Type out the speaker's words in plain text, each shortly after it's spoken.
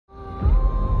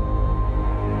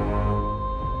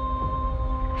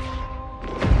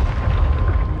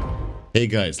Hey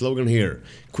guys, Logan here.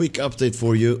 Quick update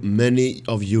for you. Many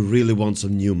of you really want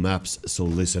some new maps, so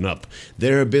listen up.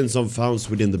 There have been some founds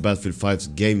within the Battlefield 5's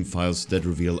game files that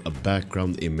reveal a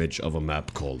background image of a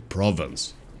map called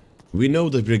Provence. We know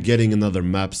that we're getting another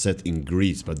map set in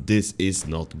Greece, but this is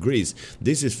not Greece.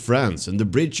 This is France, and the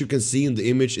bridge you can see in the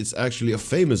image is actually a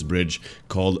famous bridge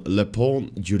called Le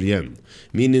Pont Julien,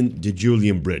 meaning the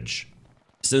Julian Bridge.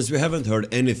 Since we haven't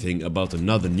heard anything about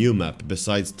another new map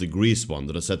besides the Greece one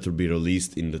that is set to be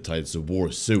released in the Tides of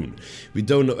War soon, we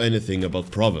don't know anything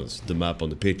about Provence, the map on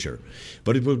the picture.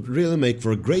 But it would really make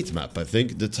for a great map, I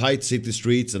think, the tight city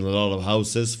streets and a lot of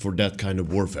houses for that kind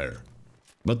of warfare.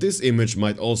 But this image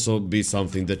might also be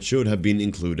something that should have been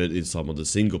included in some of the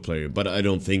single player, but I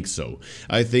don't think so.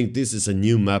 I think this is a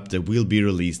new map that will be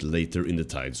released later in the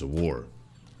Tides of War.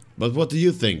 But what do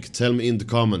you think? Tell me in the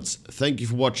comments. Thank you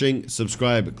for watching,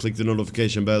 subscribe, click the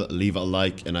notification bell, leave a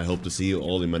like, and I hope to see you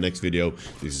all in my next video.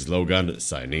 This is Logan,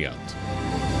 signing out.